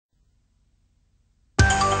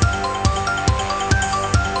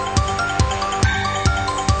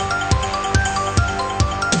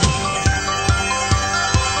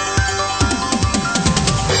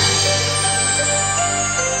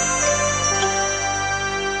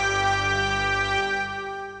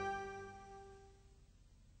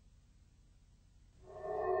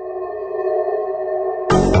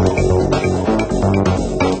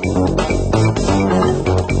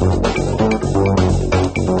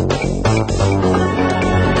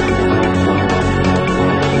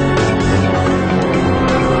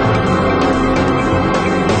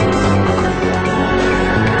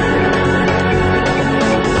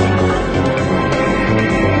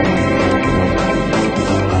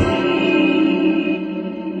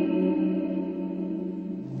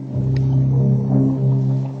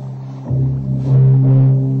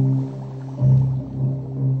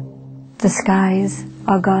The skies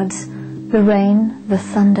are gods, the rain, the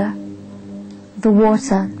thunder, the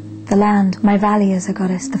water, the land. My valley is a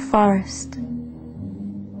goddess, the forest.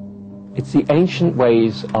 It's the ancient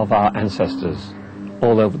ways of our ancestors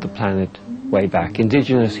all over the planet way back,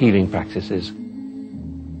 indigenous healing practices.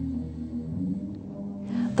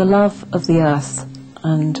 The love of the earth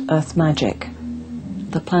and earth magic.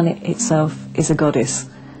 The planet itself is a goddess.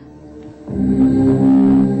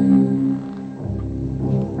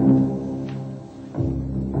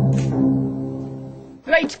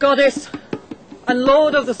 Great goddess and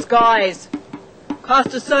lord of the skies,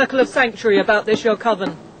 cast a circle of sanctuary about this your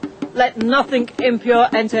coven. Let nothing impure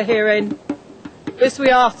enter herein. This we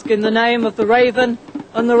ask in the name of the raven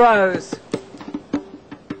and the rose.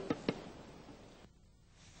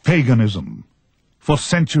 Paganism, for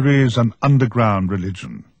centuries an underground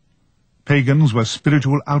religion. Pagans were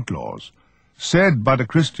spiritual outlaws, said by the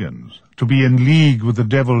Christians to be in league with the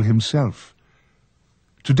devil himself.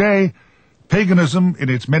 Today, paganism, in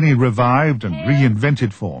its many revived and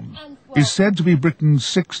reinvented forms, is said to be Britain's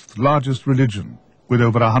sixth largest religion, with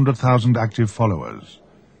over 100,000 active followers.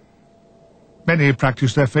 Many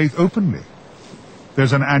practice their faith openly.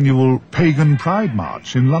 There's an annual Pagan Pride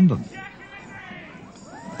March in London.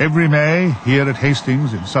 Every May, here at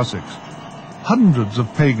Hastings in Sussex, hundreds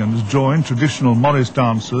of pagans join traditional Morris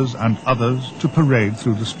dancers and others to parade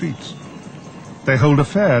through the streets. They hold a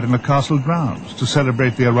fair in the castle grounds to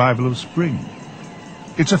celebrate the arrival of spring.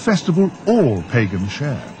 It's a festival all pagans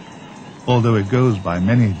share, although it goes by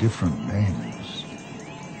many different names.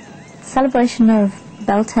 Celebration of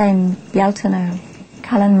Beltane, Beltane,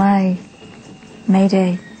 Calan Mai, May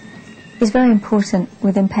Day is very important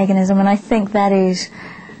within paganism, and I think that is,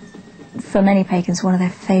 for many pagans, one of their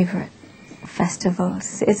favourite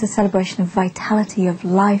festivals. It's a celebration of vitality, of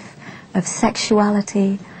life, of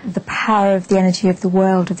sexuality, the power of the energy of the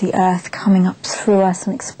world, of the earth coming up through us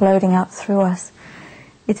and exploding out through us.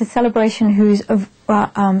 It's a celebration whose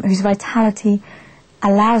vitality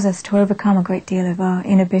allows us to overcome a great deal of our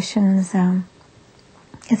inhibitions.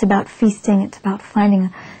 It's about feasting, it's about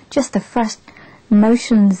finding just the first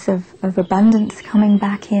motions of abundance coming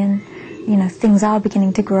back in. You know, things are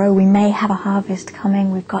beginning to grow. We may have a harvest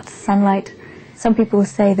coming. We've got sunlight. Some people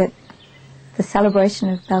say that the celebration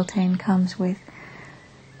of Beltane comes with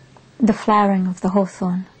the flowering of the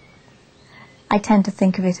hawthorn. I tend to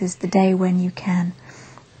think of it as the day when you can,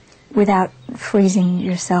 without freezing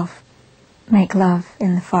yourself, make love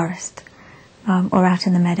in the forest or out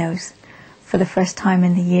in the meadows for the first time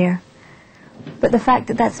in the year. But the fact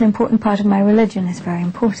that that's an important part of my religion is very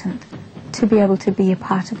important, to be able to be a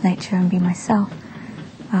part of nature and be myself.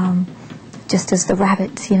 Just as the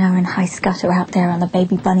rabbits, you know, in High Scut are out there and the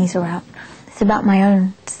baby bunnies are out. It's about my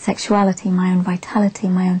own sexuality, my own vitality,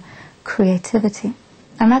 my own creativity.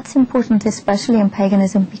 And that's important especially in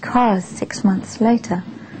paganism because 6 months later,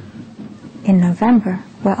 in November,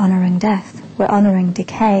 we're honouring death, we're honouring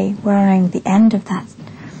decay, we're honouring the end of that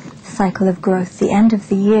cycle of growth, the end of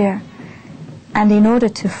the year. And in order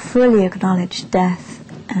to fully acknowledge death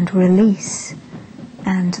and release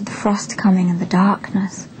and the frost coming and the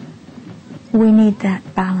darkness, we need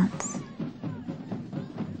that balance.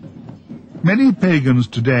 Many pagans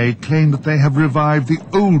today claim that they have revived the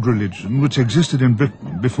old religion which existed in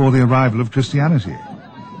Britain before the arrival of Christianity.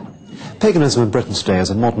 Paganism in Britain today is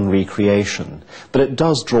a modern recreation, but it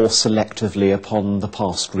does draw selectively upon the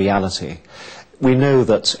past reality. We know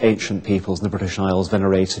that ancient peoples in the British Isles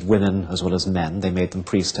venerated women as well as men. They made them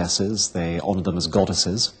priestesses, they honoured them as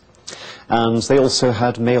goddesses. And they also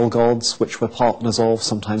had male gods which were partners of,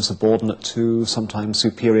 sometimes subordinate to, sometimes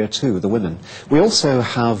superior to the women. We also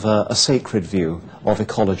have a sacred view of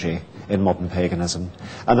ecology in modern paganism,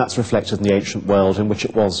 and that's reflected in the ancient world in which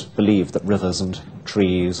it was believed that rivers and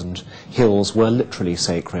trees and hills were literally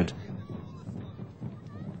sacred.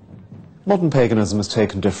 Modern paganism has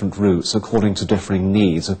taken different routes according to differing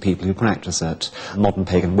needs of people who practice it. Modern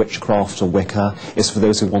pagan witchcraft or Wicca is for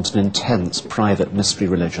those who want an intense private mystery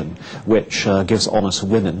religion which gives honour to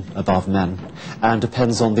women above men and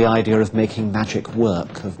depends on the idea of making magic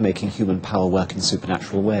work, of making human power work in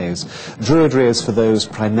supernatural ways. Druidry is for those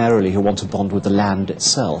primarily who want to bond with the land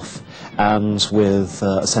itself and with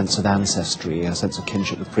a sense of ancestry, a sense of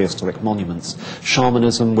kinship with prehistoric monuments.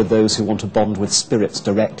 Shamanism with those who want to bond with spirits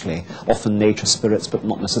directly, often nature spirits but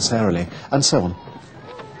not necessarily, and so on.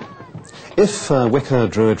 If Wicca,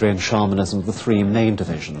 Druidry and Shamanism are the three main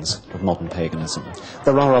divisions of modern paganism,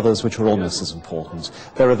 there are others which are almost as important.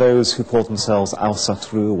 There are those who call themselves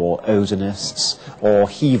Ausatru or Odinists or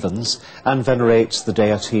heathens and venerate the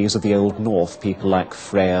deities of the Old North, people like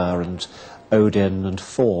Freya and Odin and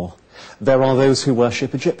For. There are those who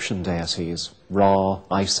worship Egyptian deities, Ra,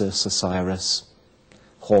 Isis, Osiris,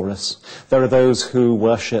 Horus. There are those who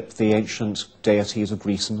worship the ancient deities of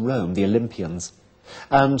Greece and Rome, the Olympians.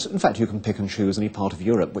 And, in fact, you can pick and choose any part of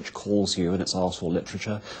Europe which calls you in its art or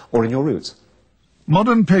literature, or in your roots.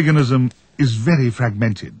 Modern paganism is very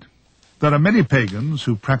fragmented. There are many pagans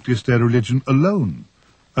who practice their religion alone,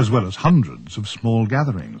 as well as hundreds of small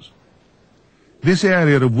gatherings. This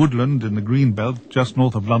area of woodland in the Greenbelt, just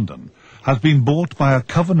north of London, has been bought by a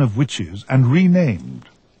coven of witches and renamed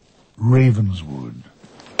Ravenswood.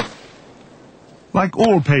 Like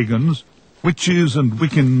all pagans, witches and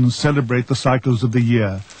Wiccans celebrate the cycles of the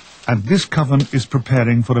year, and this coven is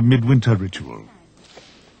preparing for a midwinter ritual.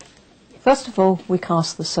 First of all, we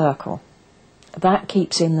cast the circle. That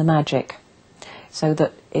keeps in the magic, so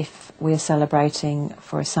that if we're celebrating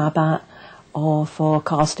for a Sabbat or for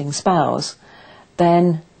casting spells,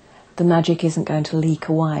 then the magic isn't going to leak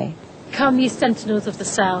away. Come, ye sentinels of the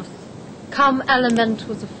south, come,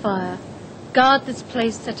 elementals of fire, guard this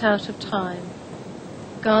place set out of time.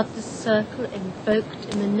 Guard this circle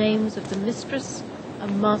invoked in the names of the mistress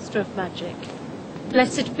and master of magic.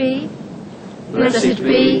 Blessed be, blessed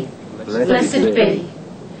be, blessed be.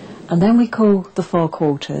 And then we call the four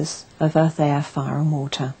quarters of earth, air, fire and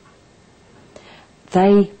water.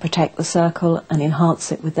 They protect the circle and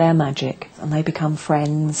enhance it with their magic, and they become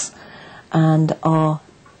friends and are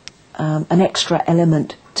an extra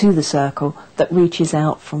element to the circle that reaches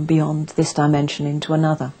out from beyond this dimension into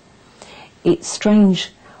another. It's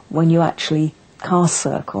strange when you actually cast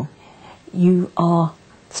circle. You are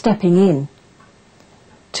stepping in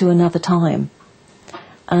to another time,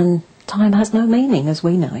 and time has no meaning as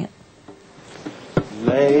we know it.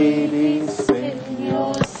 Ladies, in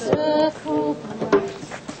your circle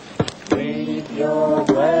bright, weave your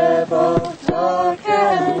web of dark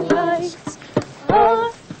and light.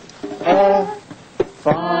 Earth, air,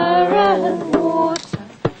 fire and water,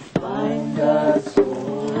 bind us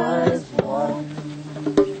all as one.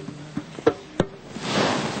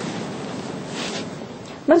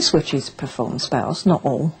 Most witches perform spells, not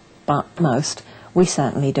all, but most. We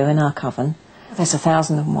certainly do in our coven. There's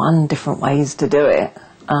 1,001 different ways to do it.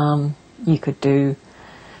 You could do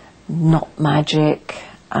knot magic,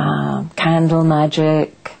 candle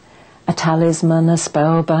magic, a talisman, a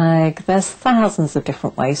spell bag. There's thousands of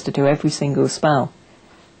different ways to do every single spell.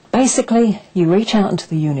 Basically, you reach out into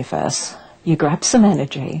the universe, you grab some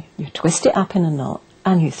energy, you twist it up in a knot,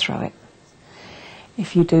 and you throw it.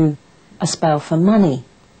 If you do a spell for money,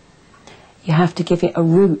 you have to give it a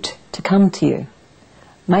route to come to you,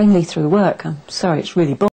 mainly through work. I'm sorry, it's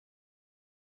really boring.